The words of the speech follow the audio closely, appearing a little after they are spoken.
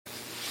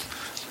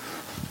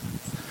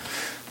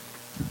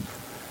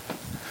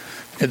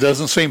It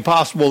doesn't seem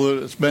possible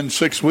that it's been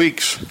 6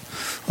 weeks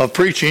of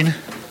preaching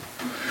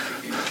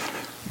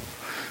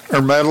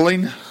or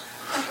meddling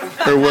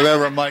or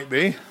whatever it might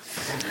be.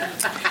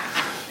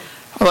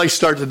 I'd like to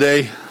start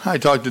today. I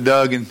talked to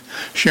Doug, and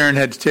Sharon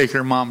had to take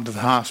her mom to the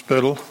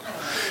hospital.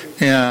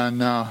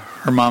 And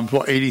her mom's,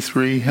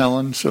 83,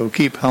 Helen, so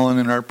keep Helen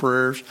in our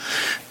prayers.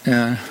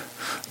 And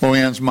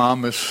Loanne's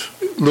mom is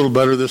a little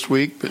better this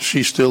week, but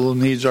she still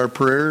needs our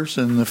prayers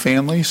and the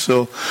family.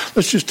 So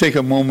let's just take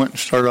a moment and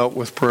start out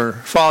with prayer.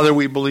 Father,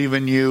 we believe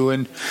in you,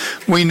 and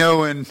we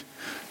know in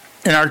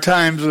our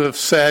times of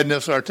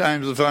sadness, our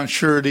times of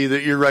unsurety,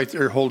 that you're right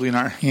there holding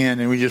our hand,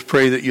 and we just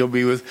pray that you'll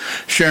be with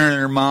Sharon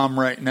and her mom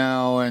right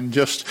now, and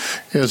just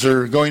as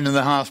they're going to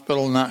the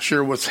hospital, not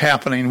sure what's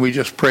happening, we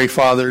just pray,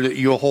 Father, that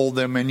you'll hold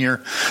them in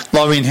your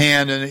loving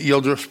hand, and that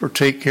you'll just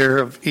take care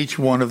of each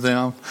one of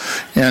them,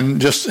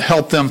 and just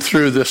help them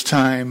through this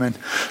time, and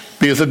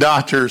be with the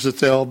doctors, that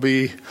they'll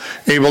be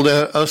able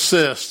to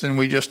assist, and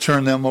we just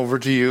turn them over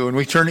to you. And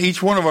we turn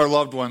each one of our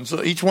loved ones,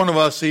 each one of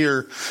us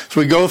here, as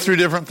we go through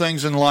different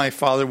things in life,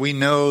 Father, we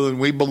know and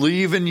we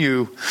believe in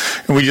you,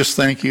 and we just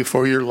thank you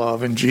for your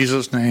love. In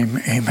Jesus' name,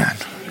 amen.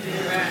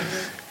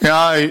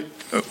 Yeah, in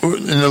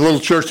the little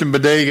church in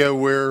Bodega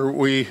where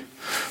we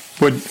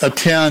would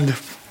attend,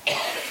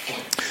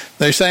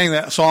 they sang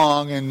that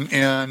song,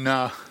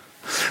 and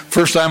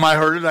first time I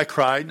heard it, I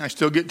cried, and I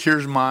still get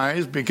tears in my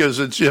eyes because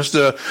it's just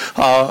a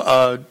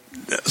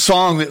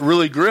song that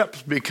really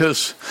grips.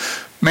 Because,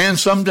 man,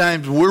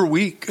 sometimes we're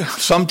weak.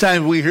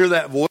 Sometimes we hear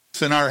that voice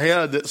in our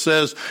head that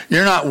says,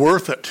 you're not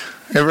worth it.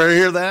 Ever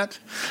hear that?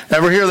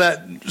 Ever hear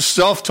that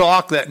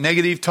self-talk, that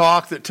negative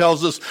talk that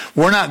tells us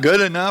we're not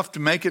good enough to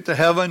make it to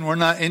heaven? We're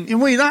not.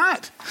 And we're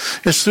not.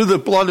 It's through the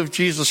blood of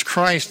Jesus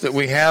Christ that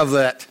we have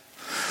that.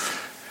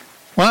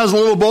 When I was a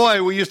little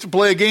boy, we used to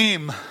play a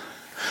game.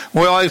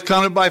 We always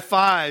counted by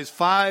fives,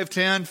 5,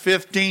 10,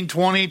 15,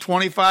 20,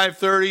 25,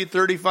 30,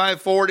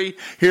 35, 40.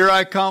 Here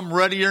I come,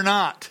 ready or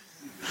not.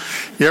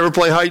 You ever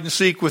play hide and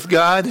seek with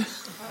God?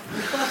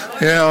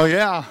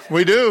 Yeah,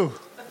 we do.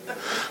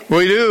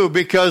 We do,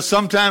 because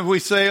sometimes we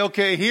say,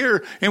 okay,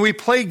 here, and we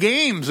play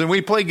games,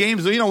 we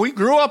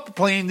grew up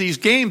playing these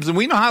games, and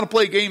we know how to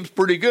play games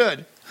pretty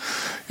good.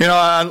 You know,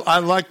 I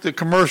like the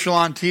commercial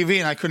on TV,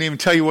 and I couldn't even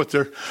tell you what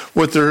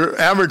they're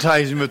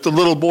advertising, but the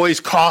little boy's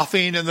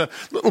coughing, and the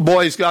little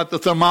boy's got the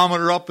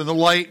thermometer up in the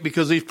light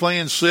because he's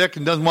playing sick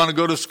and doesn't want to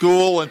go to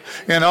school,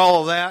 and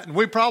all of that. And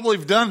we probably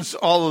have done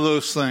all of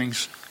those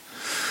things.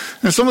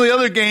 And some of the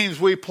other games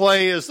we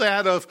play is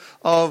that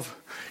of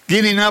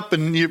getting up,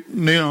 and you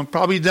know,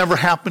 probably never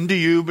happened to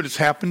you, but it's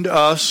happened to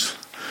us.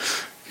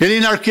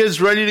 Getting our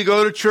kids ready to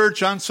go to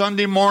church on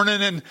Sunday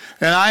morning, and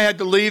I had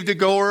to leave to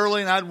go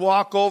early, and I'd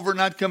walk over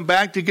and I'd come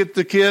back to get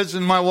the kids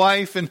and my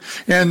wife, and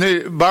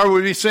Barbara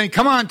would be saying,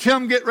 come on,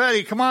 Tim, get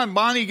ready. Come on,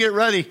 Bonnie, get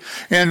ready.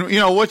 And,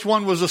 you know, which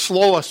one was the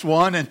slowest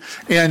one?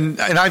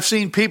 And I've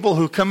seen people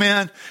who come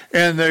in,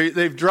 and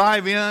they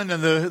drive in,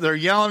 and they're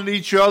yelling at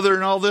each other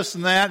and all this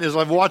and that as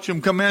I've watched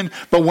them come in.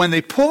 But when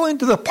they pull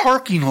into the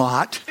parking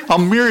lot, a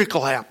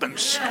miracle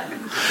happens.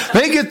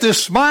 They get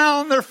this smile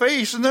on their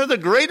face, and they're the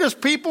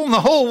greatest people in the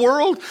whole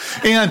world,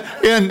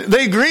 and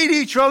they greet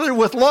each other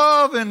with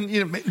love, and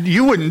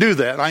you wouldn't do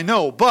that, I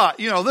know, but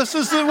this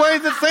is the way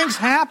that things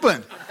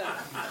happen.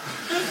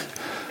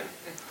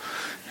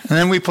 And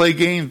then we play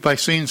games by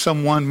seeing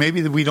someone,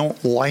 maybe that we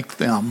don't like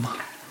them,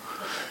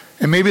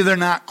 and maybe they're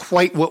not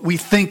quite what we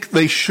think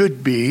they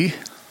should be.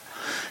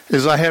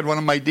 As I had one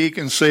of my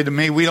deacons say to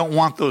me, we don't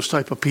want those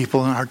type of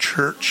people in our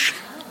church.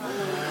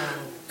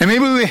 And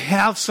maybe we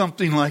have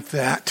something like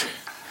that.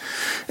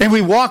 And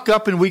we walk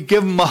up and we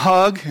give them a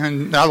hug,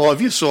 and I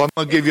love you, so I'm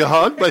going to give you a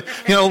hug. But,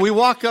 we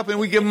walk up and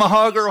we give them a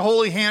hug or a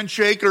holy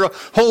handshake or a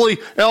holy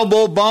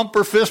elbow bump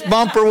or fist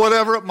bump or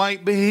whatever it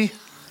might be.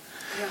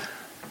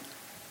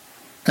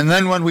 And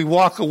then when we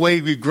walk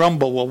away, we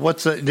grumble, well,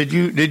 what's that? Did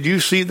you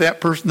see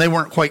that person? They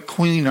weren't quite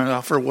clean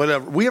enough or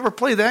whatever. We ever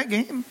play that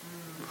game?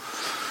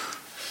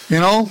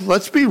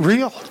 Let's be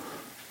real.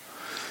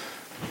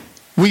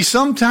 We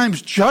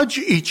sometimes judge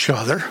each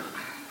other.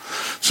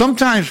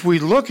 Sometimes we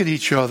look at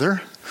each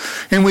other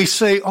and we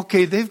say,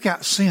 okay, they've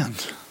got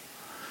sins.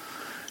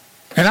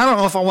 And I don't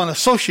know if I want to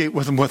associate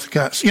with them with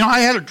God.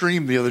 I had a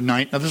dream the other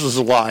night. Now, this is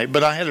a lie,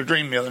 but I had a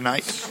dream the other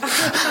night.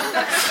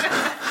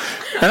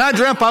 And I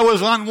dreamt I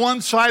was on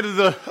one side of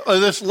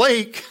this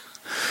lake,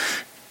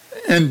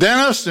 and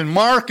Dennis and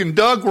Mark and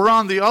Doug were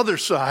on the other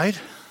side.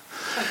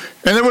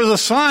 And there was a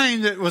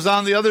sign that was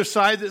on the other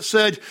side that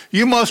said,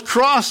 you must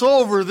cross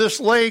over this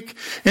lake,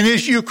 and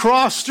as you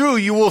cross through,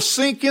 you will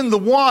sink in the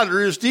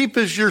water as deep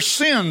as your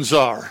sins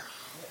are.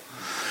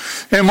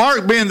 And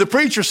Mark, being the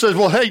preacher, says,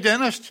 well, hey,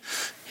 Dennis,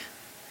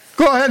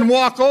 go ahead and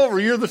walk over.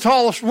 You're the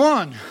tallest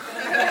one.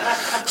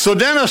 So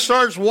Dennis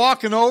starts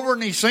walking over,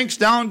 and he sinks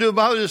down to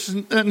about his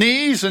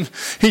knees, and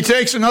he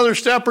takes another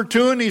step or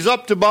two, and he's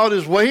up to about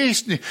his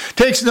waist. And he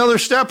takes another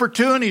step or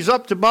two, and he's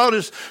up to about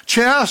his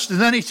chest. And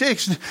then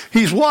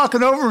he's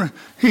walking over, and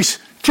he's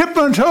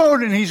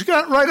tipping-toed, and he's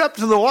got right up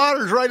to the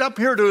water's right up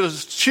here to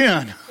his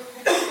chin.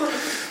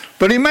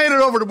 But he made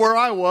it over to where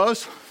I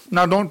was.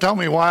 Now, don't tell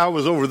me why I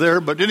was over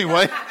there, but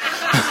anyway.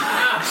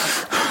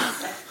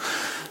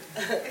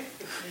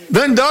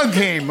 Then Doug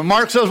came, and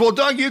Mark says, well,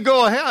 Doug, you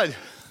go ahead.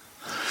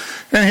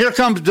 And here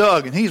comes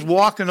Doug, and he's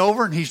walking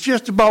over, and he's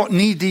just about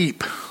knee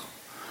deep.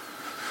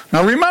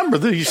 Now, remember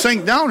that you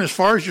sink down as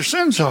far as your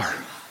sins are.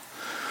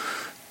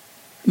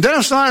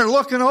 Dennis and I are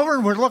looking over,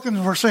 and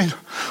we're saying,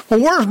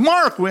 well, where's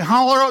Mark? We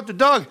holler out to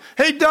Doug,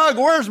 hey, Doug,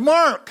 where's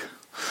Mark?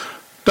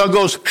 Doug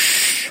goes,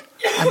 shh,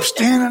 I'm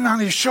standing on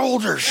his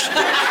shoulders.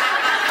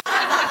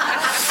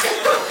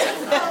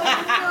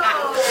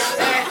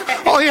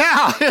 Oh,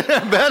 yeah,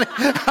 Betty.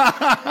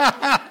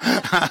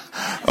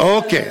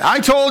 Okay, I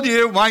told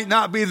you it might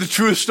not be the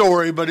true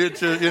story, but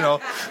it's,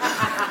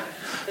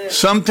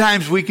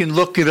 sometimes we can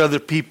look at other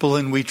people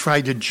and we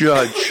try to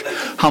judge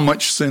how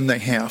much sin they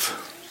have.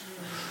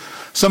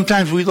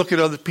 Sometimes we look at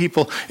other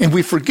people and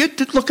we forget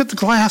to look at the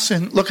glass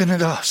and looking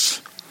at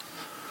us.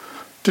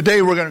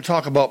 Today we're going to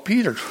talk about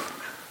Peter.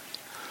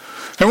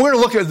 And we're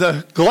going to look at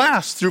the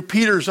glass through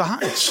Peter's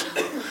eyes.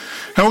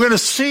 And we're going to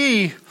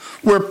see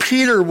where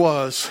Peter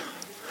was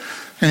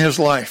in his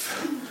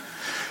life.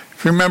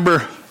 If you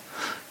remember,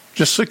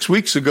 just 6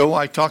 weeks ago,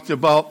 I talked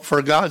about,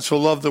 for God so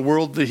loved the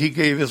world that he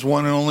gave his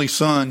one and only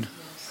Son,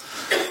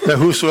 that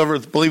whosoever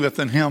believeth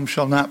in him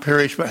shall not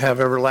perish but have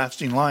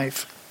everlasting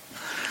life.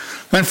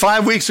 Then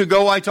 5 weeks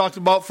ago, I talked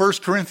about 1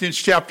 Corinthians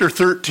chapter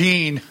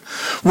 13,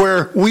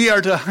 where we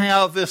are to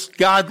have this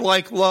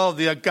God-like love,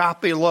 the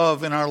agape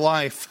love in our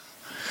life.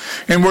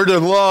 And we're to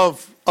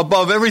love,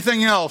 above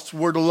everything else,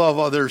 we're to love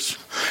others,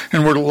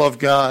 and we're to love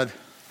God.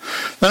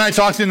 Then I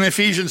talked in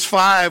Ephesians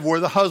 5 where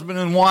the husband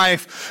and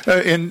wife,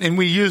 and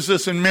we use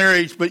this in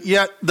marriage, but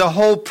yet the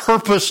whole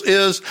purpose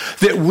is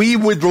that we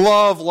would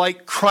love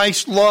like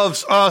Christ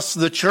loves us,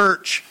 the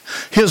church,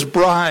 his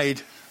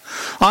bride,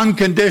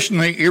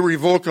 unconditionally,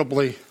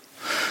 irrevocably.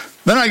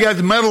 Then I got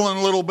to meddling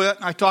a little bit,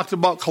 and I talked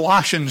about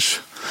Colossians,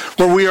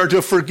 where we are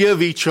to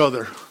forgive each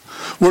other.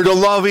 We're to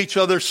love each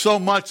other so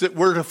much that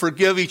we're to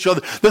forgive each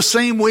other the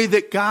same way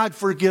that God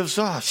forgives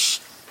us.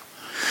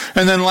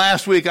 And then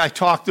last week I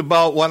talked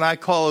about what I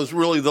call is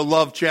really the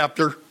love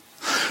chapter.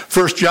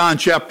 1 John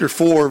chapter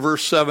 4,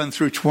 verse 7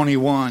 through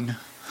 21,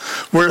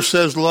 where it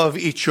says love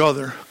each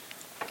other,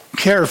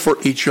 care for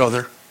each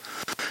other.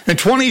 And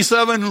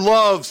 27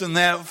 loves in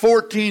that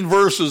 14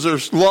 verses,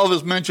 there's love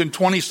is mentioned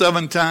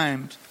 27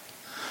 times.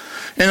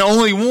 And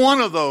only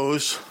one of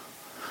those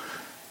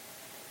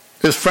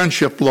is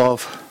friendship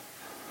love,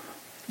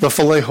 the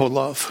phileo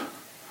love.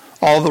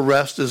 All the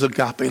rest is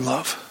agape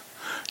love,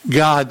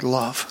 God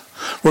love,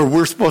 where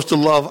we're supposed to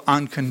love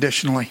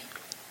unconditionally.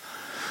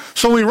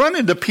 So we run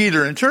into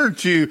Peter and turn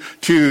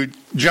to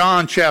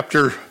John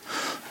chapter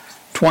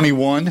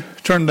 21.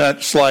 Turn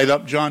that slide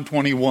up, John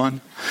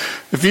 21.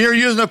 If you're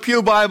using a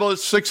Pew Bible,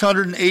 it's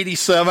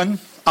 687.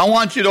 I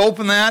want you to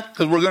open that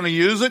because we're going to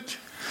use it.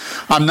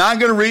 I'm not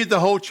going to read the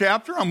whole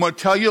chapter. I'm going to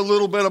tell you a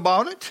little bit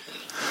about it.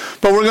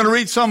 But we're going to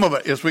read some of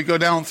it as we go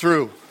down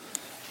through.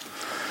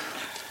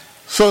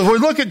 So if we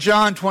look at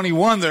John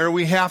 21 there,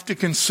 we have to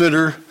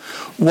consider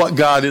what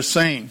God is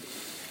saying.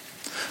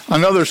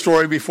 Another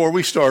story before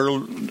we start.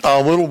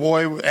 A little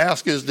boy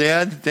asked his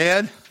dad,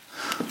 Dad,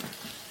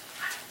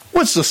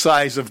 what's the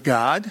size of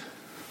God?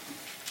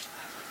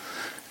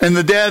 And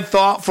the dad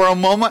thought for a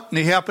moment, and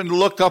he happened to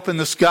look up in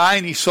the sky,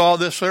 and he saw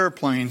this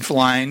airplane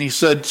flying. He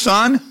said,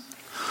 Son,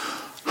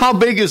 how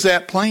big is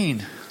that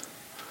plane?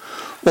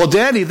 Well,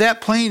 Daddy,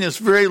 that plane is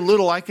very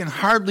little. I can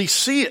hardly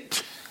see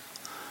it.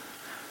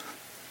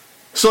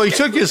 So he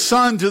took his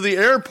son to the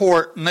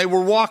airport, and they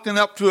were walking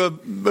up to a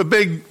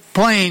big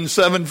plane,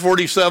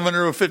 747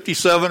 or a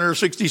 57 or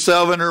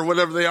 67 or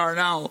whatever they are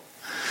now.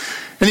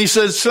 And he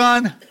said,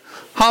 Son,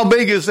 how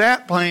big is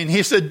that plane?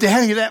 He said,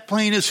 Daddy, that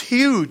plane is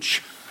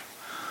huge.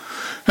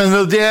 And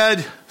the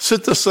dad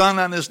set the son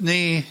on his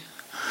knee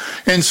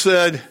and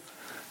said,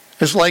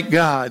 it's like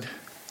God.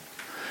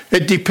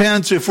 It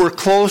depends if we're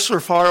close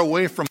or far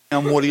away from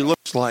him, what he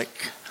looks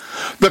like.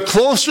 The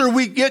closer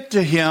we get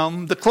to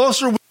him, the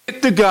closer we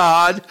get to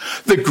God,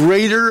 the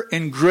greater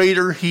and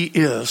greater he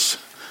is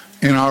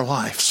in our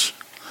lives.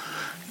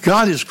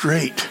 God is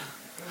great.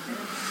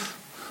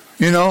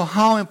 You know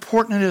how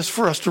important it is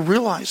for us to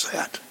realize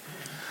that.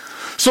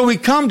 So we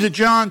come to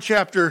John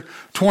chapter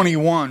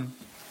 21.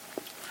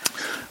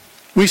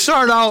 We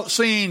start out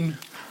seeing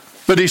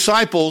the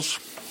disciples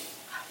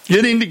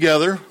getting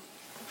together,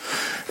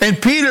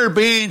 and Peter,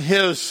 being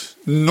his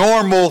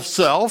normal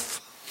self,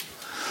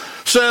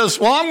 says,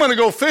 well, I'm going to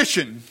go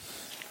fishing.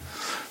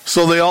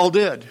 So they all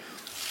did.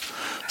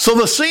 So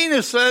the scene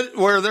is set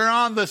where they're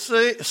on the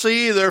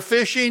sea, they're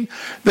fishing.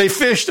 They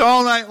fished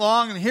all night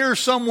long, and here's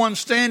someone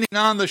standing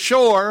on the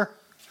shore,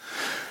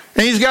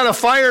 and he's got a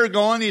fire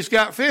going. He's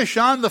got fish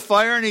on the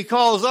fire, and he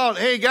calls out,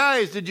 hey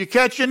guys, did you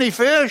catch any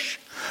fish?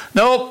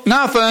 Nope,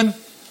 nothing.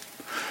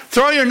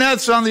 Throw your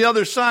nets on the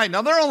other side.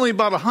 Now they're only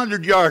about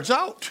 100 yards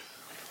out.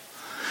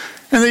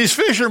 And these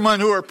fishermen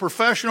who are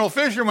professional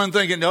fishermen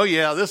thinking, oh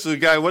yeah, this is a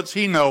guy, what's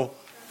he know?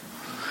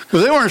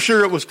 Because they weren't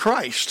sure it was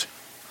Christ.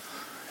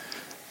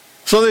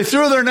 So they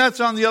threw their nets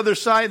on the other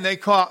side, and they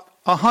caught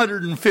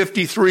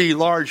 153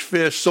 large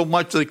fish, so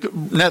much the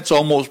nets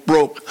almost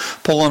broke,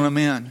 pulling them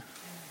in.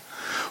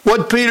 What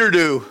did Peter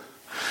do?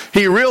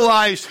 He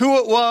realized who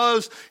it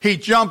was. He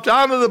jumped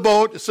out of the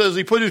boat. It says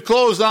he put his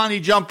clothes on. He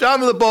jumped out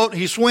of the boat.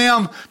 He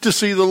swam to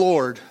see the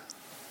Lord.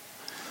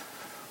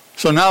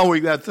 So now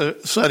we got the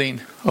setting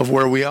of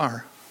where we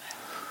are.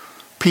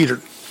 Peter.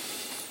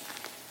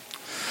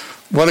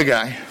 What a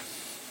guy.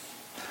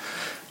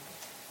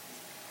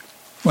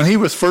 When he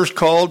was first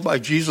called by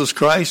Jesus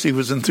Christ, he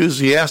was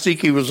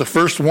enthusiastic. He was the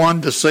first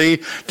one to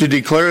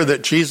declare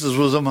that Jesus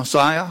was a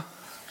Messiah.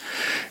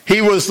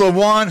 He was the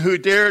one who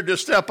dared to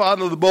step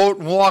out of the boat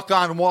and walk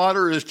on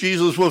water as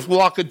Jesus was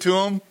walking to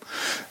him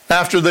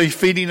after the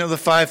feeding of the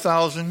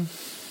 5,000.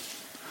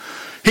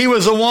 He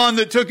was the one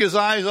that took his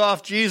eyes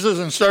off Jesus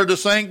and started to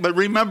sink. But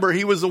remember,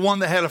 he was the one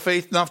that had a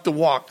faith enough to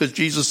walk, because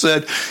Jesus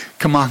said,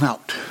 "Come on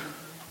out."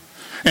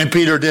 And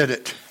Peter did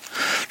it.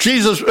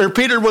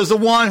 Peter was the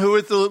one who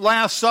at the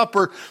Last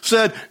Supper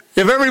said,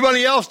 "If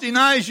everybody else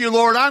denies you,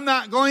 Lord, I'm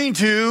not going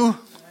to."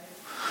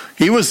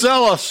 He was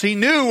zealous. He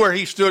knew where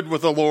he stood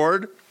with the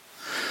Lord.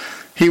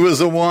 He was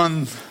the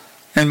one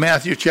in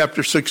Matthew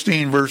chapter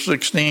 16, verse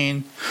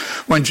 16,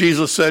 when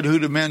Jesus said, "Who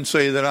do men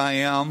say that I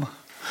am?"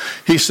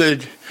 He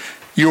said,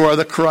 "You are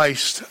the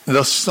Christ,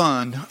 the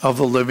Son of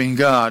the living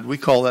God." We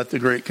call that the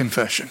Great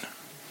Confession.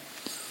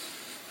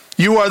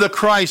 You are the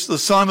Christ, the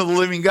Son of the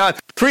living God.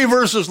 3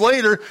 verses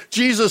later,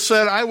 Jesus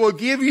said, "I will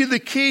give you the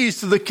keys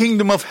to the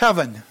kingdom of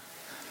heaven."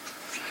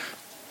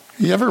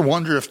 You ever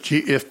wonder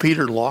if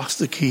Peter lost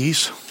the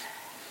keys?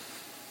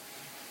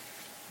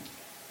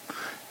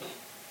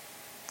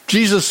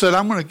 Jesus said,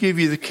 "I'm going to give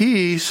you the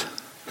keys."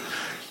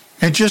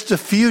 And just a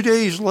few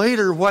days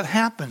later, what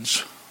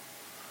happens?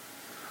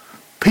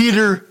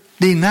 Peter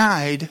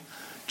denied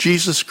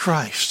Jesus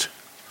Christ.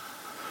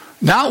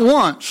 Not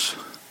once,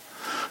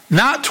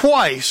 not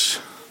twice,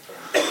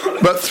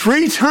 but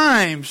 3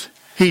 times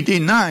he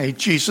denied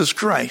Jesus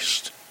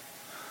Christ.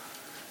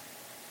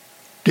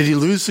 Did he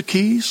lose the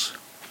keys?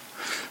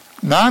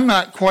 Now, I'm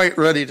not quite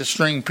ready to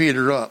string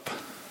Peter up.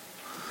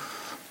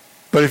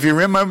 But if you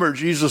remember,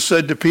 Jesus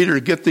said to Peter,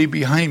 "Get thee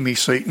behind me,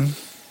 Satan."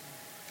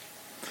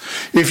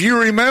 If you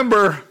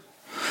remember,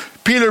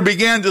 Peter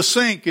began to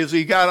sink as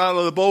he got out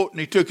of the boat and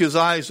he took his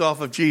eyes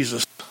off of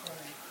Jesus.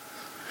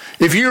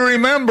 If you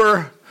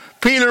remember,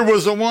 Peter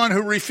was the one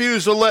who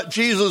refused to let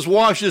Jesus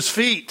wash his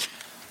feet.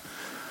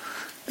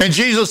 And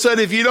Jesus said,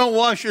 "If you don't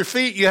wash your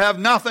feet, you have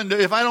nothing to,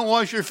 if I don't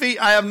wash your feet,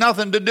 I have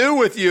nothing to do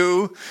with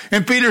you."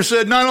 And Peter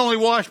said, "Not only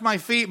wash my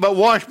feet, but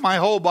wash my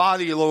whole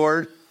body,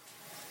 Lord."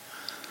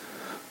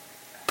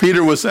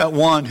 Peter was that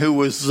one who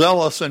was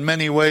zealous in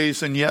many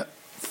ways and yet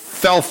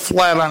fell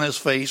flat on his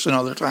face in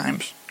other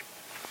times.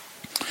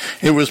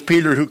 It was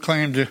Peter who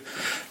claimed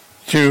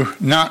to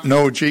not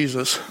know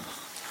Jesus.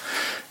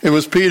 It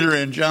was Peter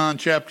in John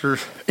chapter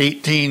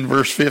 18,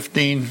 verse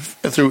 15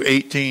 through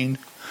 18,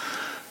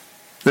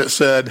 that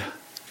said,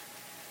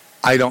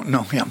 "I don't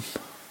know him.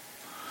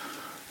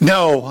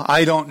 No,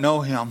 I don't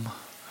know him.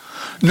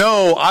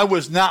 No, I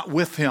was not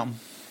with him."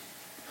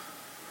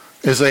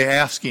 As they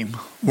asked him,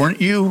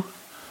 "Weren't you?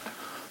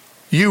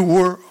 You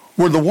were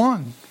the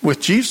one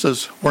with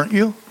Jesus, weren't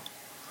you?"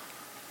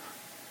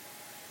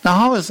 Now,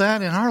 how is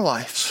that in our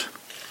lives?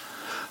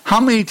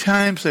 How many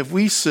times have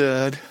we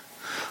said,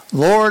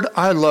 "Lord,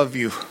 I love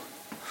you.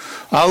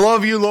 I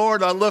love you,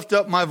 Lord. I lift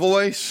up my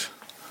voice."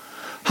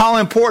 How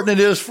important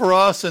it is for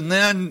us, and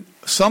then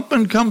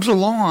something comes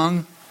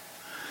along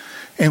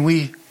and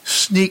we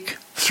sneak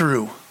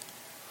through.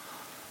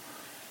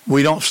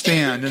 We don't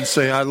stand and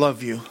say, "I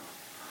love you,"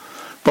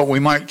 but we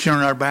might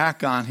turn our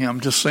back on him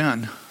to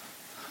sin.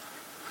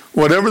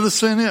 Whatever the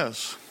sin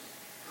is,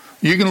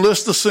 you can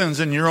list the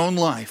sins in your own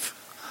life.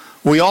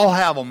 We all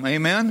have them,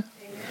 amen?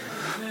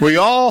 Amen. We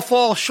all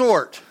fall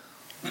short.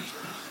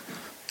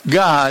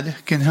 God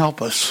can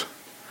help us.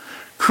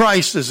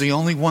 Christ is the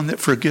only one that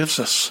forgives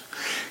us.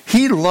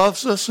 He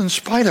loves us in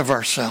spite of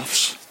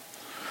ourselves.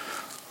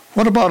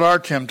 What about our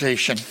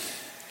temptation?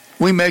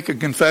 We make a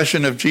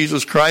confession of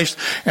Jesus Christ,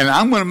 and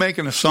I'm going to make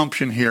an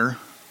assumption here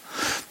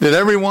that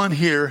everyone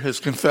here has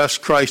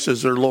confessed Christ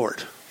as their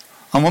Lord.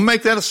 I'm going to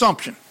make that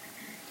assumption.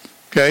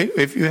 Okay?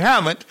 If you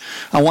haven't,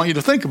 I want you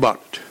to think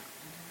about it,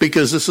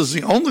 because this is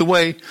the only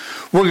way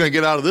we're going to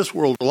get out of this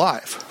world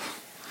alive.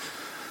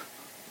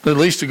 At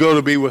least to go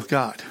to be with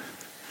God.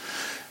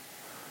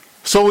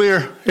 So we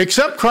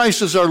accept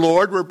Christ as our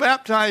Lord. We're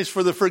baptized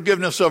for the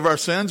forgiveness of our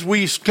sins.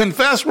 We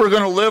confess we're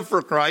going to live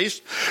for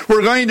Christ.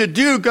 We're going to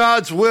do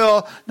God's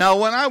will. Now,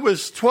 when I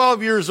was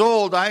 12 years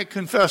old, I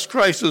confessed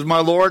Christ as my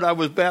Lord. I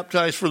was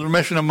baptized for the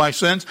remission of my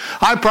sins.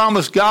 I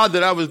promised God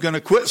that I was going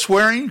to quit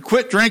swearing,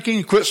 quit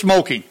drinking, quit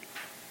smoking.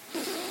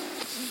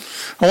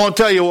 I won't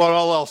tell you what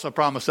all else I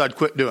promised I'd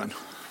quit doing.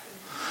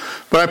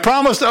 But I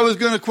promised I was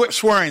going to quit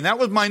swearing. That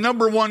was my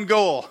number one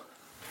goal.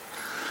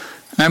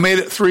 And I made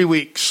it 3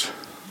 weeks.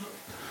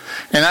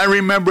 And I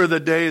remember the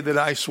day that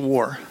I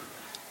swore.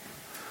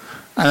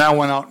 And I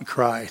went out and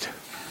cried.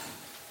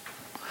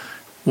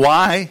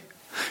 Why?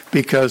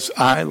 because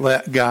I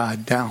let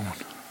God down.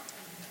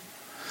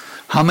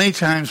 How many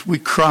times we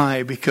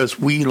cry because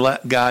we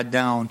let God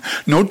down?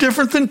 No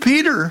different than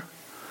Peter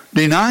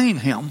denying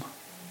him.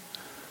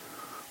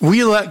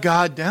 We let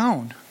God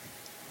down.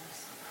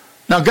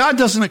 Now, God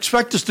doesn't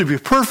expect us to be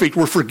perfect.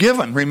 We're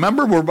forgiven.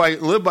 Remember,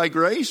 live by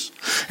grace.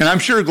 And I'm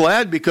sure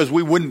glad, because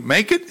we wouldn't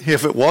make it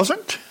if it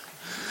wasn't.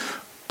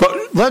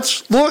 But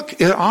let's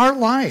look at our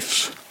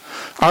lives.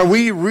 Are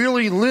we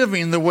really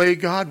living the way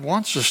God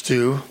wants us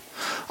to?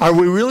 Are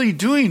we really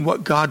doing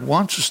what God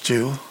wants us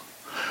to?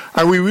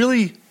 Are we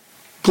really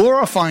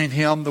glorifying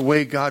Him the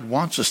way God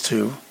wants us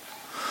to?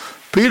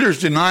 Peter's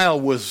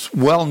denial was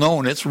well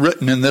known. It's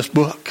written in this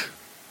book.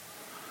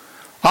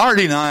 Our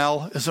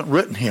denial isn't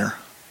written here.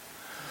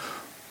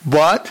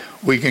 But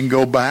we can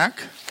go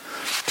back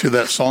to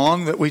that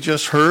song that we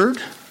just heard.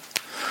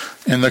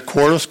 And the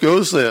chorus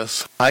goes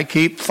this: I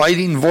keep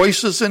fighting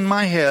voices in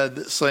my head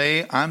that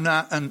say I'm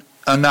not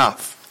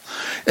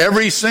enough.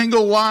 Every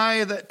single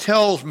lie that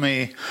tells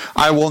me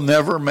I will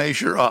never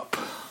measure up.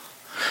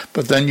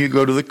 But then you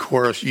go to the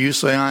chorus. You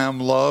say I am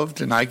loved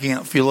and I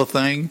can't feel a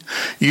thing.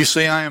 You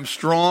say I am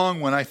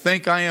strong when I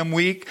think I am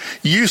weak.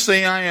 You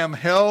say I am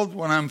held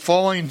when I'm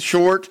falling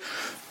short.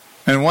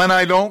 And when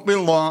I don't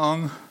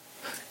belong,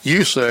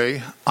 you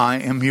say I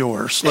am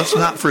yours. Let's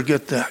not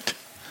forget that.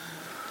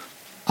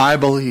 I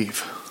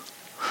believe.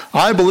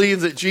 I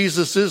believe that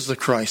Jesus is the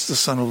Christ, the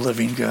Son of the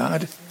living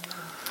God.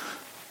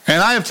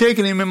 And I have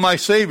taken Him in my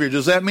Savior.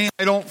 Does that mean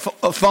I don't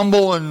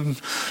fumble and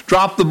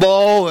drop the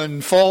ball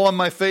and fall on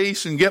my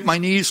face and get my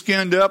knees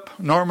skinned up?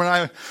 Norm and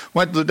I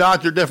went to the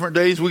doctor different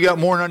days. We got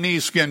more than our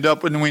knees skinned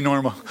up than we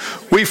normal.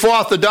 We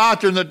fought the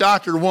doctor, and the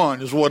doctor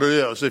won, is what it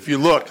is. If you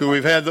look,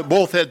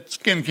 both had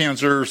skin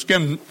cancer,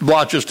 skin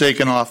blotches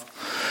taken off.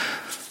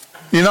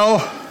 You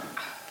know,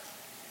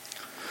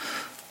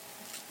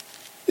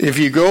 if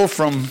you go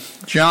from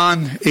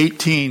John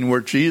 18,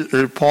 where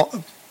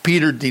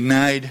Peter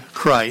denied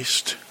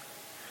Christ,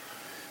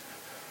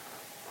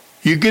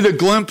 you get a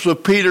glimpse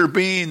of Peter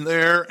being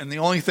there, and the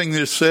only thing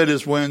that's said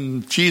is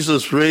when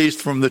Jesus raised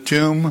from the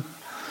tomb,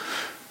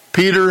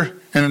 Peter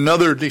and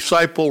another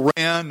disciple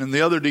ran, and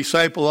the other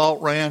disciple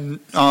outran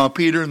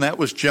Peter, and that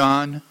was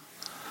John.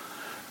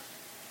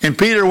 And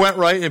Peter went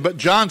right, but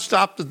John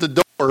stopped at the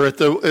door, where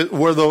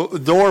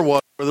the door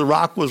was, where the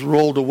rock was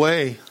rolled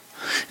away.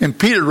 And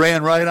Peter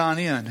ran right on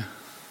in.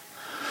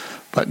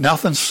 But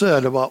nothing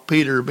said about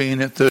Peter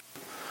being at the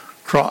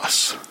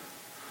cross.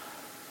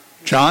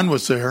 John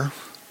was there.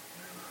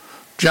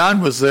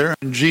 John was there,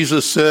 and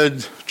Jesus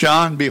said,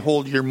 John,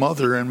 behold your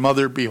mother, and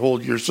mother,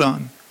 behold your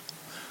son.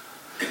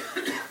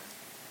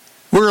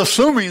 We're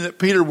assuming that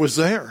Peter was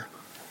there.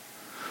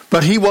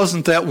 But he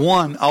wasn't that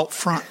one out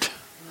front.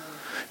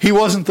 He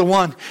wasn't the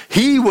one.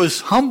 He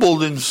was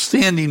humbled and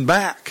standing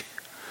back.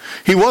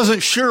 He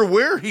wasn't sure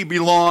where he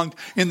belonged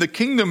in the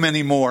kingdom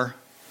anymore.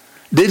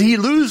 Did he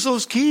lose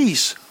those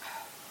keys?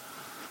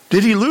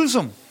 Did he lose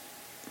them?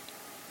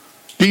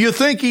 Do you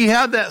think he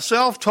had that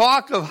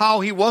self-talk of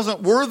how he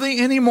wasn't worthy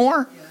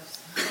anymore?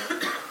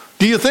 Yes.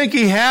 Do you think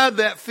he had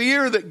that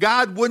fear that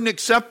God wouldn't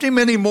accept him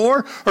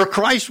anymore, or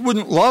Christ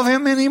wouldn't love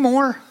him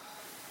anymore?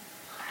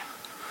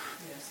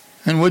 Yes.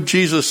 And what did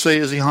Jesus say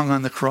as he hung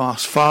on the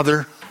cross?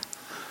 Father,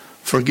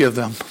 forgive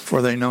them,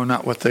 for they know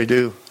not what they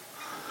do.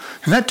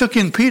 And that took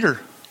in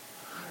Peter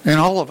and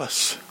all of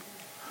us.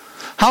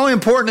 How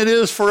important it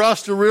is for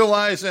us to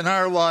realize in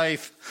our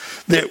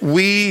life that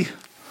we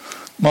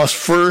must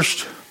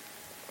first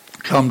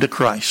come to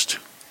Christ.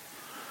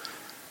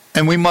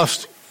 And we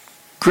must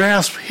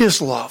grasp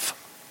His love,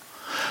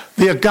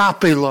 the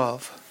agape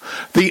love,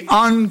 the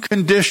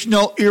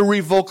unconditional,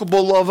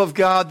 irrevocable love of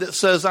God that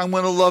says, I'm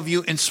going to love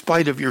you in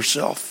spite of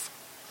yourself.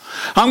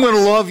 I'm going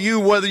to love you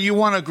whether you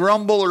want to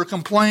grumble or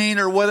complain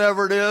or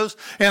whatever it is.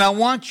 And I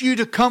want you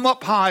to come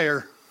up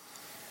higher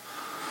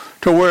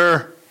to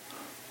where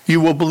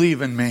you will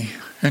believe in me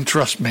and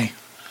trust me.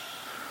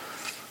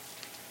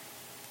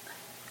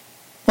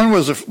 When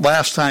was the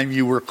last time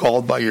you were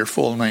called by your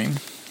full name?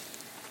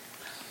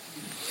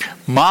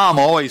 Mom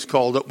always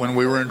called it when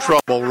we were in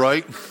trouble,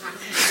 right?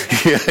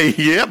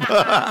 Yep.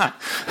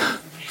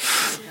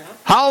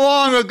 How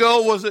long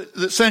ago was it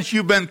that since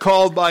you've been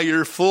called by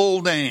your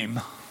full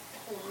name?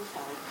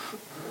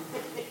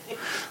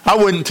 I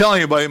wouldn't tell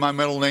anybody my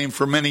middle name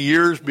for many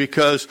years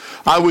because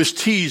I was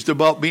teased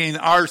about being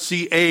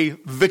RCA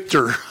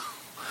Victor.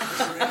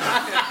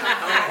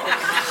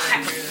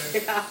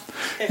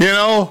 You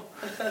know,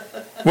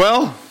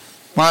 well,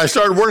 when I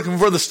started working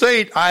for the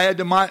state, I had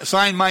to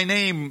sign my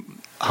name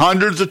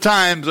hundreds of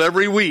times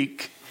every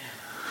week.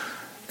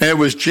 And it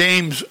was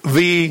James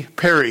V.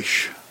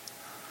 Parrish.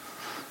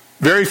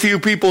 Very few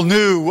people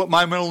knew what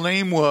my middle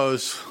name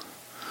was,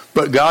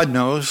 but God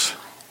knows.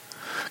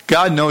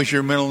 God knows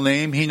your middle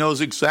name. He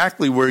knows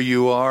exactly where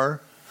you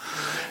are.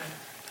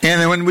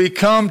 And when we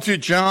come to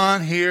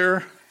John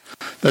here,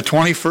 the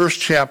 21st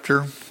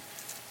chapter,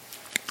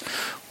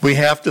 we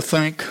have to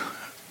think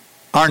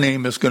our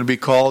name is going to be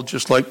called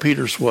just like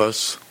Peter's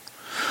was.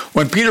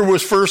 When Peter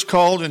was first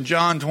called in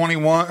John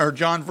 21 or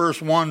John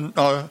verse 1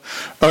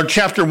 or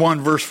chapter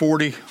 1 verse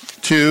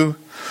 42,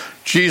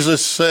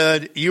 Jesus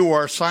said, "You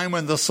are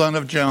Simon the son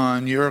of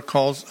John. You are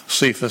called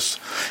Cephas,"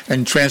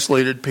 and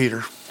translated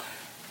Peter.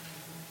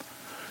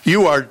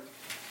 You are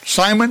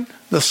Simon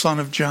the son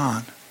of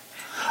John.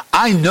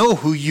 I know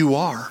who you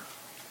are.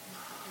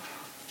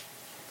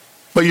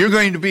 But you're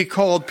going to be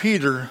called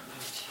Peter.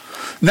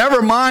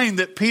 Never mind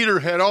that Peter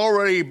had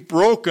already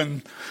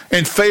broken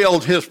and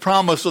failed his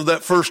promise of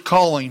that first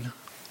calling.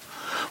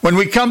 When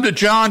we come to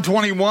John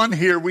 21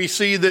 here, we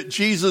see that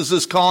Jesus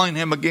is calling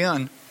him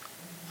again.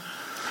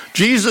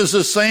 Jesus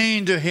is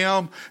saying to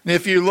him, and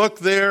if you look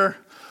there,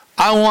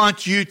 I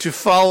want you to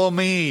follow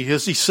me,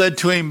 as he said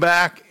to him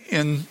back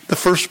in the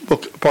first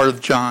book, part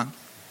of John.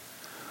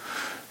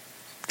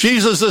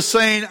 Jesus is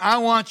saying, I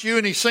want you,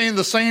 and he's saying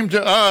the same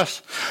to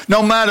us.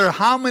 No matter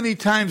how many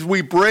times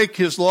we break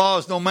his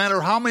laws, no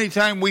matter how many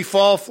times we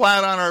fall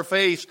flat on our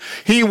face,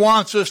 he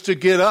wants us to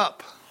get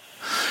up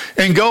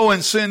and go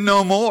and sin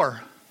no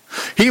more.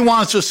 He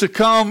wants us to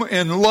come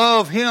and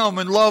love him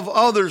and love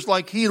others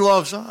like he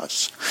loves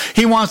us.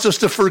 He wants us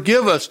to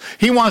forgive us.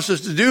 He wants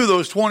us to do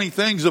those 20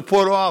 things to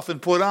put off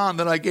and put on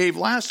that I gave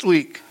last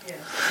week. Yeah.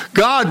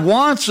 God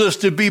wants us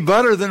to be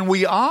better than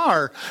we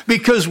are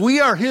because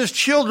we are his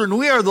children.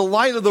 We are the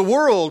light of the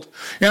world,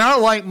 and our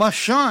light must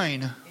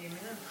shine.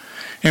 Amen.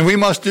 And we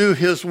must do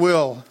his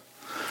will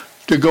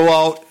to go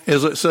out,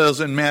 as it says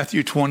in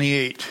Matthew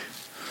 28.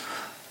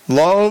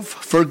 Love,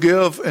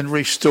 forgive, and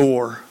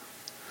restore.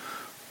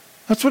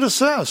 That's what it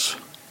says.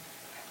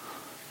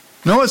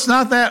 No, it's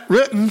not that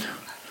written.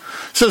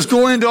 It says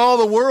go into all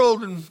the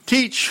world and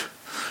teach.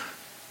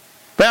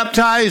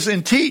 Baptize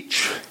and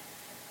teach.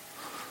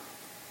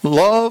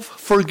 Love,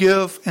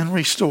 forgive, and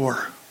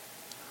restore.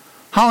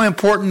 How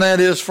important that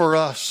is for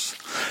us.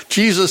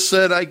 Jesus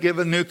said, I give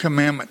a new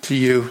commandment to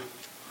you.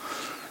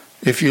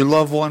 If you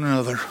love one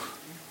another.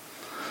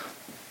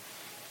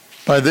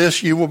 By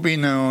this you will be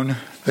known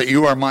that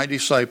you are my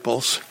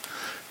disciples,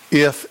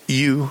 if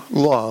you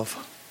love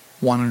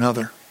one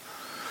another.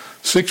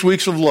 6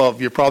 weeks of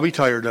love, you're probably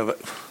tired of it.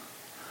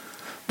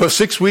 But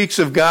 6 weeks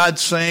of God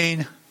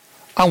saying,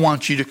 I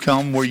want you to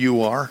come where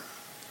you are.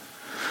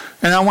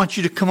 And I want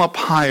you to come up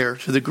higher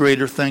to the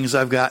greater things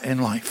I've got in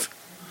life.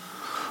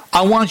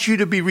 I want you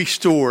to be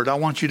restored. I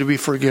want you to be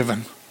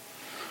forgiven.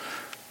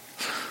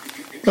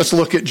 Let's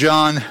look at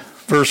John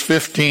verse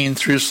 15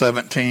 through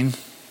 17.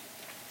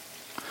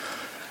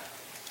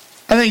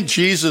 I think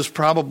Jesus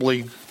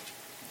probably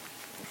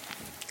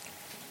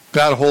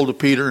got a hold of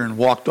Peter and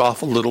walked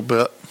off a little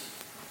bit.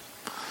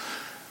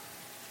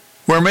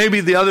 Where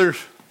maybe the other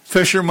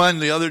fishermen,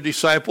 the other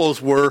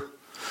disciples were,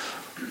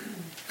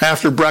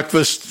 after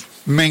breakfast,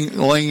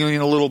 mingling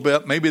a little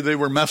bit. Maybe they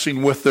were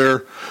messing with their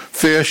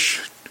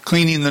fish,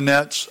 cleaning the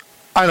nets.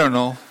 I don't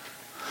know.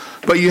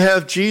 But you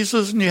have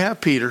Jesus and you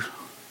have Peter.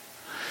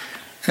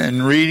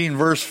 And reading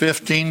verse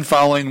 15,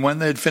 following, when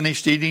they had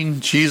finished eating,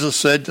 Jesus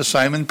said to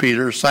Simon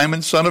Peter,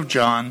 Simon, son of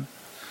John,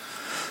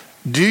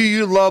 do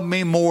you love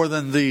me more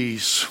than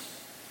these?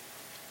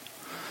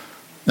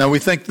 Now we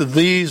think that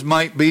these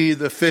might be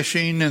the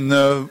fishing and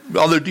the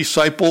other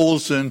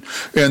disciples and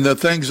the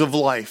things of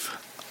life.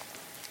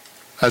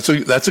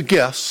 That's a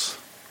guess.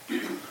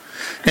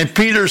 And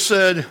Peter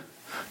said,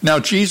 now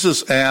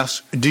Jesus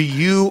asked, do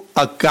you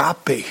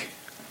agape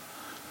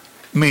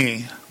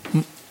me?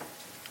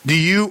 Do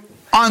you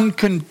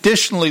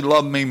unconditionally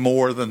love me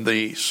more than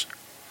these?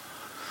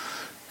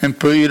 And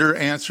Peter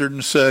answered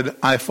and said,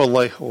 I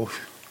phileo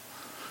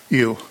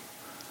you.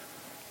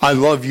 I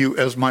love you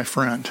as my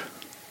friend.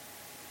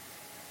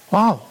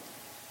 Wow.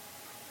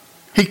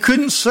 He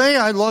couldn't say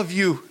I love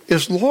you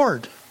as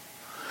Lord.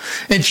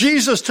 And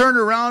Jesus turned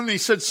around and he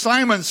said,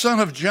 Simon,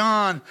 son of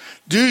John,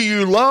 do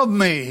you love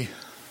me?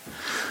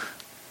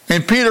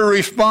 And Peter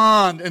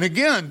responded, and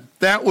again,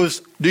 that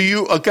was, do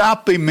you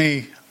agape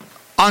me?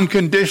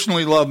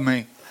 Unconditionally love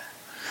me?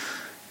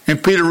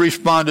 And Peter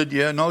responded,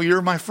 yeah, no,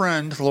 you're my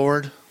friend,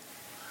 Lord.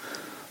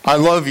 I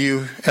love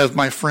you as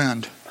my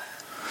friend.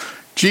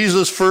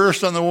 Jesus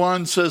first on the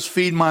one says,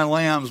 feed my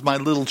lambs, my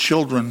little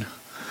children.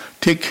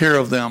 Take care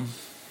of them.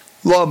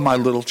 Love my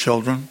little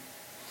children.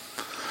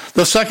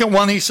 The second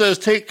one, he says,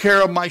 take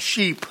care of my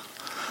sheep,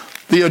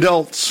 the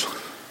adults,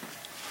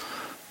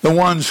 the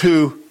ones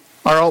who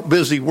are out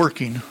busy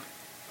working.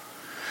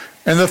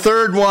 And the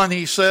third one,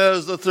 he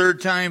says, the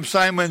third time,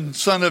 Simon,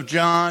 son of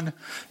John,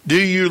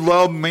 do you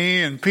love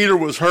me? And Peter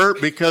was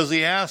hurt because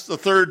he asked the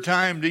third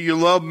time, do you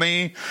love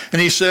me? And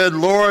he said,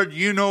 Lord,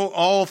 you know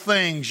all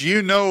things.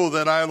 You know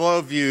that I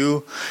love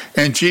you.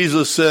 And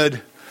Jesus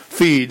said,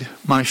 feed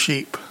my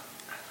sheep.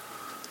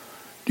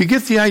 Do you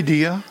get the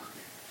idea?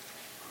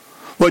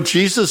 What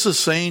Jesus is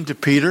saying to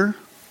Peter?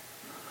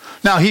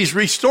 Now, he's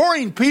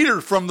restoring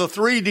Peter from the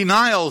 3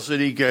 denials that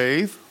he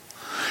gave.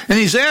 And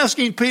he's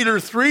asking Peter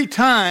 3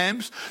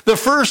 times. The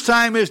first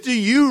time is, do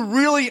you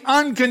really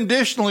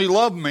unconditionally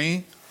love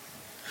me?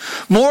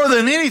 More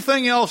than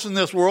anything else in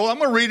this world. I'm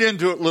going to read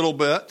into it a little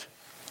bit.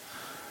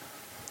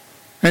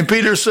 And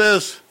Peter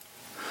says,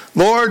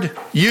 Lord,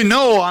 you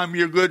know I'm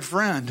your good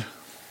friend.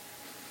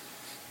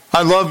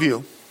 I love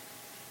you.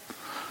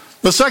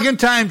 The second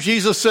time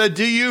Jesus said,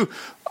 do you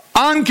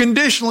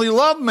unconditionally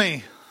love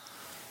me?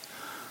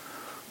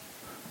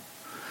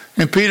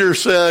 And Peter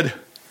said,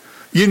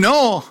 you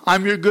know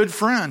I'm your good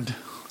friend.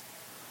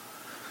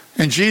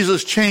 And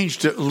Jesus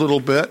changed it a little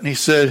bit and he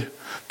said,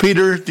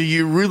 Peter, do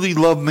you really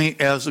love me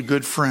as a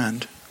good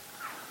friend?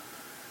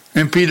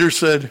 And Peter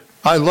said,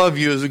 I love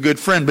you as a good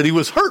friend. But he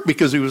was hurt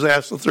because he was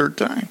asked the third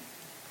time.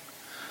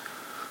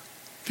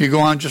 If you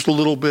go on just a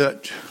little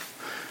bit,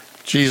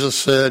 Jesus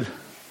said,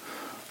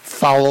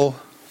 follow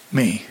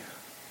me.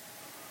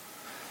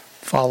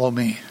 Follow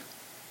me.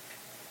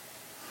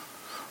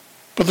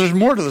 But there's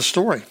more to the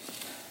story.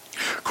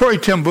 Corey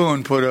Ten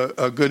Boom put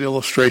a good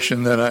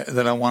illustration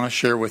that I want to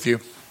share with you.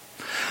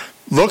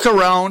 Look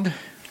around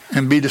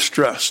and be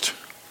distressed.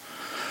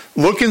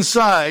 Look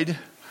inside,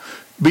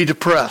 be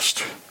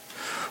depressed.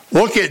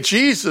 Look at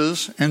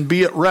Jesus and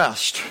be at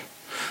rest.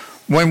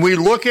 When we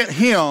look at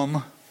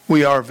him,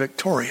 we are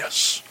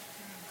victorious.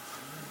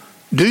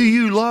 Do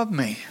you love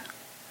me?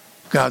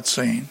 God's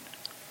saying.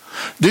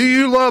 Do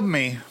you love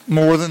me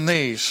more than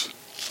these?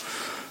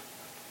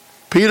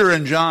 Peter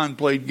and John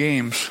played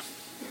games.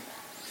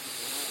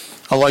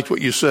 I liked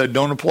what you said.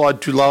 Don't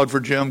applaud too loud for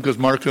Jim because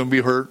Mark's going to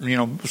be hurt,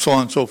 so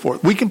on and so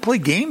forth. We can play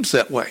games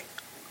that way.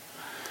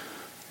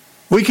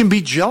 We can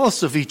be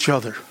jealous of each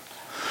other.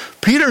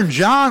 Peter and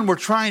John were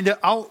trying to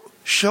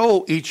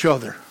outshow each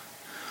other.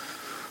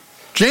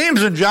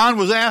 James and John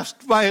was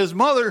asked by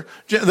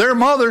their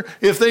mother,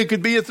 if they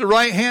could be at the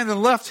right hand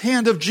and left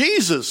hand of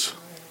Jesus.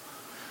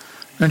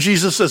 And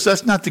Jesus says,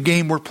 that's not the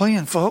game we're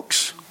playing,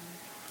 folks.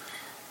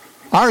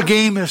 Our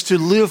game is to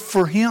live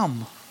for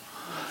him.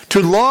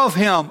 To love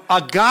him,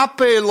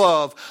 agape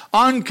love,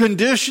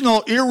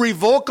 unconditional,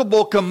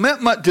 irrevocable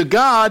commitment to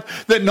God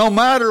that no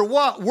matter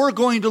what, we're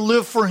going to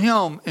live for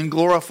him and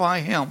glorify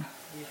him.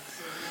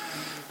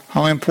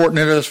 How important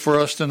it is for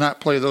us to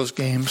not play those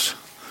games.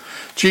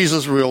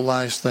 Jesus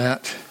realized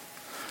that.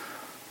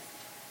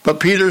 But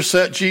Peter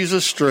set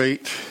Jesus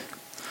straight.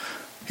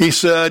 He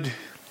said,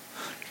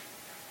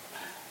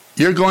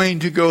 you're going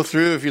to go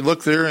through, if you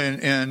look there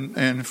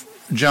in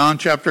John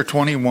chapter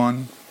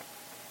 21,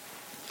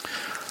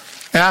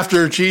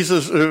 after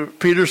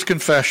Peter's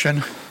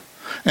confession,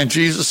 and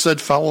Jesus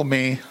said, follow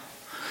me.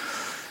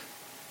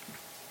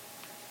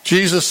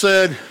 Jesus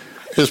said,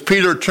 as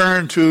Peter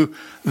turned to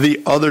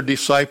the other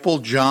disciple,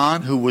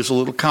 John, who was a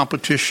little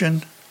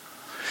competition,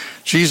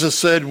 Jesus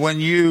said, when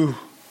you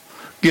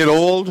get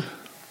old,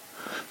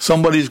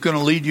 somebody's going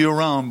to lead you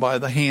around by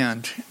the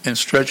hand and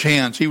stretch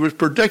hands. He was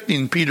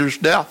predicting Peter's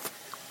death.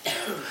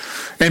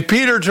 And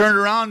Peter turned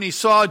around and he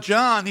saw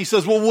John. He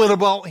says, well, what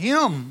about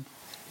him?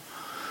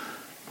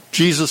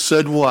 Jesus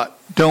said what?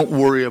 Don't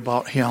worry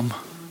about him.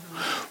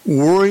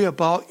 Worry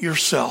about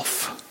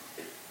yourself.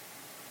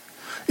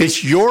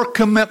 It's your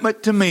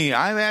commitment to me.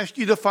 I've asked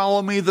you to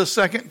follow me the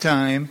second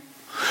time.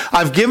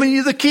 I've given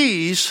you the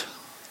keys.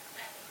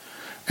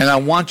 And I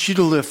want you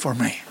to live for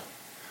me.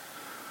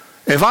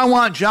 If I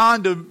want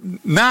John to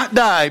not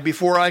die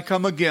before I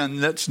come again,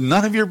 that's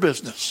none of your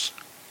business.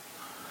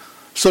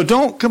 So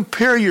don't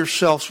compare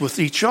yourselves with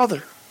each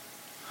other.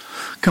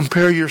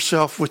 Compare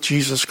yourself with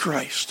Jesus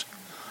Christ.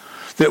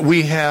 That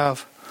we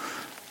have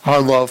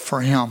our love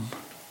for him.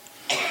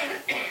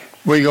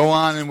 We go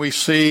on and we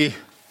see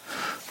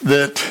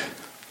that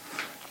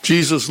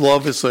Jesus'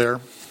 love is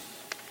there.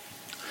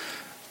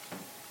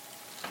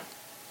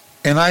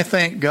 And I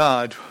thank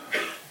God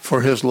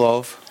for his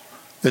love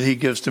that he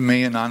gives to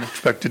me in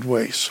unexpected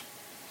ways.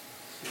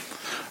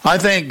 I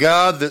thank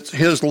God that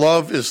his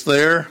love is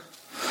there.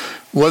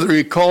 Whether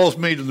he calls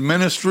me to the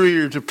ministry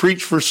or to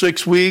preach for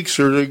 6 weeks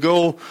or to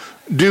go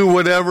do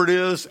whatever it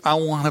is, I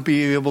want to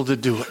be able to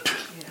do it.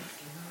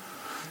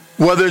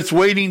 Whether it's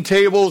waiting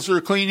tables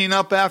or cleaning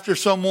up after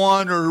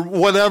someone or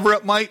whatever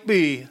it might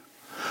be,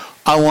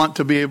 I want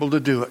to be able to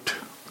do it.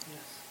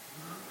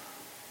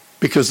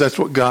 Because that's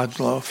what God's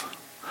love.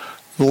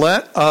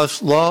 Let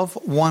us love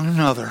one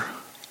another,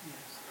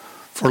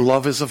 for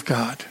love is of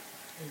God.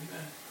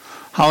 Amen.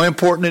 How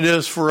important it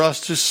is for us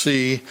to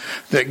see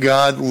that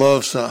God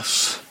loves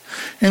us.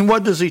 And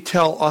what does he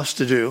tell us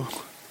to do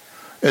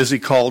as he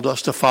called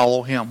us to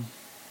follow him?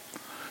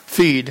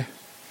 Feed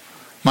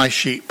my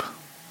sheep.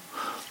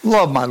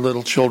 Love my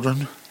little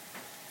children.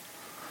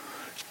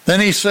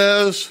 Then he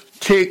says,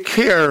 take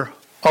care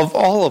of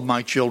all of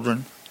my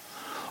children,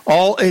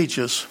 all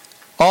ages,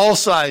 all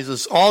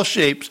sizes, all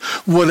shapes,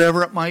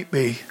 whatever it might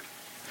be.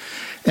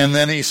 And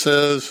then he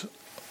says,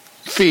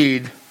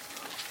 feed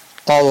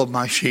all of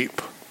my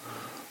sheep,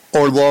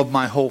 or love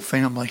my whole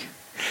family.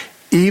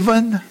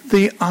 Even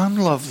the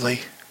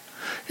unlovely.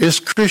 As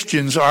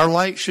Christians, our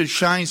light should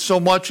shine so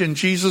much in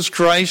Jesus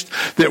Christ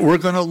that we're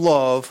going to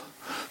love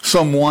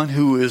someone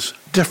who is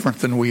different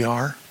than we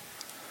are,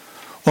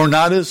 or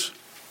not as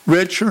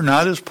rich or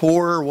not as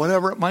poor or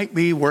whatever it might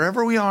be.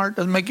 Wherever we are, it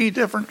doesn't make any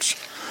difference.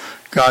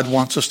 God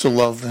wants us to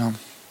love them.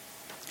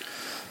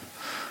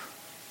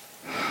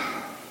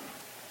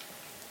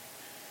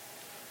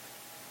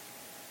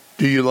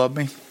 Do you love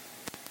me?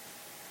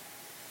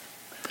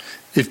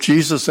 If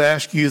Jesus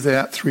asked you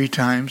that 3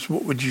 times,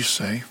 what would you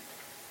say?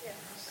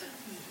 Yes.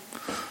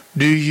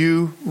 Do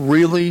you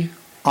really,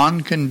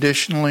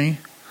 unconditionally,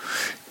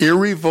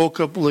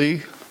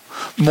 irrevocably,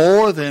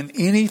 more than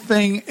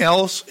anything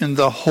else in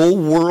the whole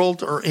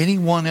world or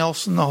anyone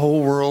else in the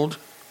whole world,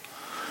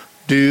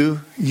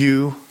 do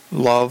you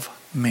love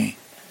me?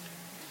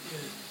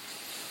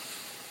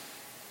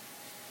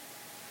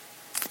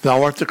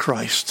 Thou art the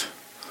Christ,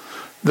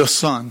 the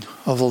Son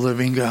of the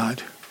living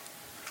God.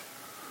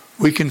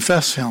 We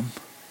confess him.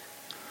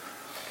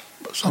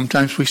 But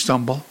sometimes we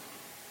stumble.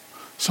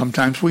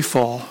 Sometimes we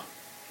fall.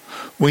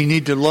 We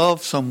need to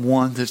love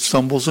someone that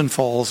stumbles and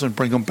falls and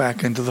bring them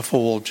back into the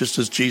fold, just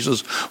as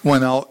Jesus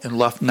went out and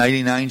left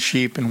 99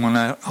 sheep and went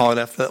out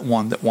after that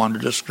one that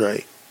wandered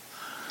astray.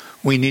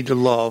 We need to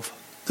love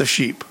the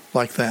sheep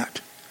like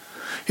that.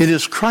 It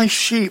is Christ's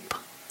sheep.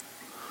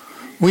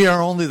 We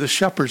are only the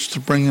shepherds to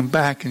bring them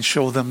back and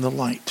show them the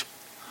light.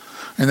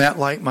 And that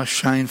light must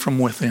shine from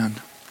within.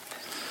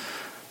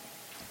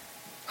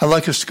 I'd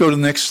like us to go to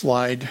the next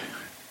slide,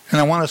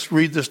 and I want us to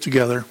read this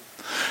together.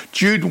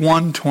 Jude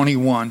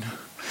 1:21.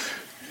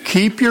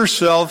 Keep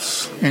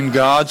yourselves in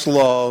God's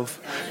love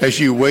as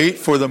you wait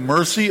for the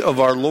mercy of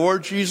our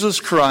Lord Jesus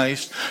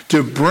Christ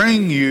to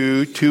bring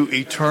you to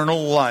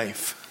eternal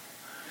life.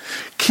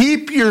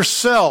 Keep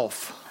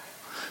yourself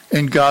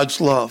in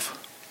God's love.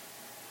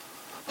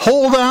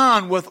 Hold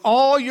on with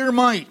all your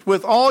might,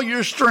 with all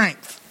your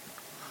strength,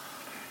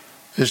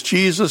 as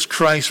Jesus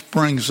Christ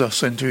brings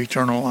us into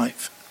eternal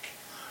life.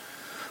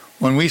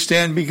 When we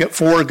stand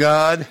before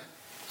God,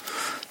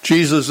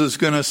 Jesus is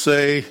going to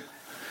say,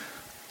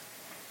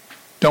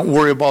 don't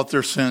worry about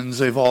their sins.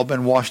 They've all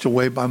been washed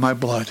away by my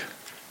blood.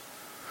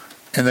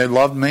 And they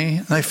loved me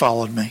and they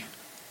followed me.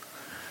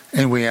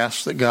 And we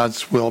ask that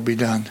God's will be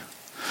done.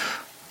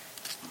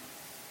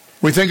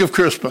 We think of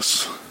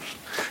Christmas.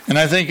 And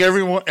I think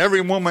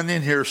every woman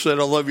in here said,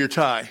 I love your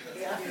tie.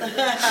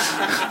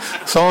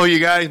 Yeah. Some of you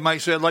guys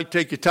might say, I'd like to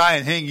take your tie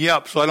and hang you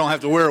up so I don't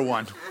have to wear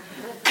one.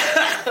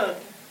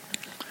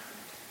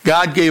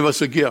 God gave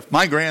us a gift.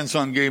 My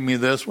grandson gave me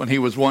this when he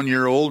was 1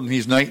 year old, and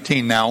he's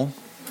 19 now.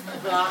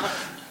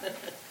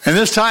 And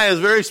this tie is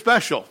very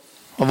special.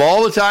 Of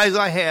all the ties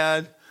I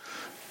had,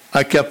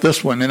 I kept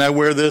this one, and I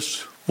wear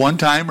this one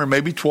time or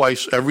maybe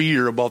twice every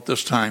year about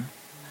this time.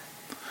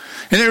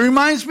 And it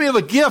reminds me of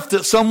a gift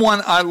that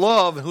someone I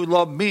love who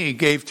loved me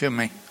gave to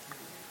me.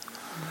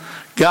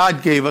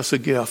 God gave us a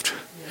gift,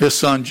 his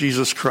Son,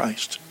 Jesus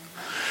Christ.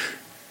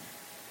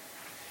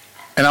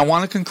 And I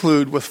want to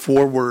conclude with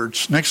 4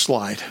 words. Next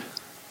slide.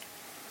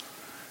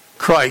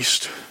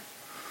 Christ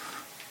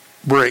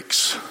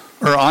breaks,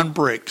 or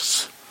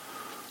unbreaks,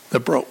 the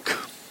broke.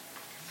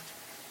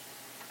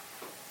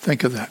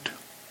 Think of that.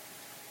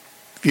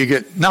 If you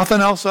get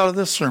nothing else out of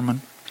this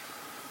sermon,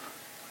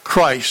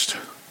 Christ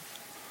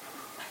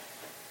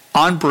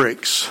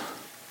unbreaks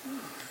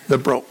the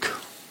broke.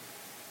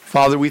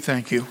 Father, we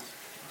thank you.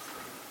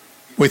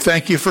 We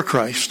thank you for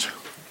Christ.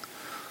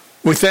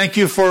 We thank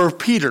you for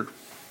Peter,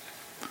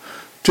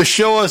 to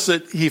show us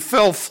that he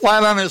fell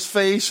flat on his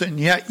face, and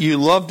yet you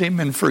loved him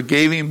and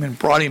forgave him and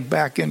brought him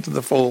back into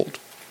the fold.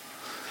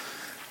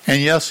 And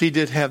yes, he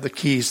did have the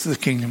keys to the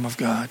kingdom of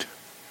God.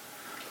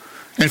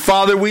 And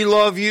Father, we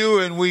love you,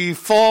 and we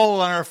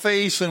fall on our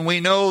face, and we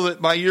know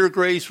that by your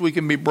grace we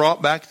can be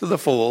brought back to the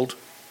fold,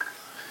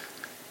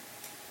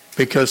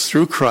 because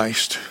through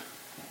Christ,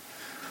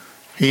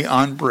 he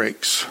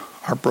unbreaks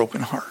our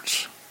broken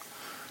hearts.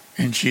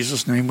 In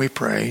Jesus' name we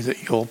pray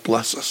that you'll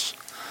bless us.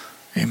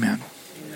 Amen.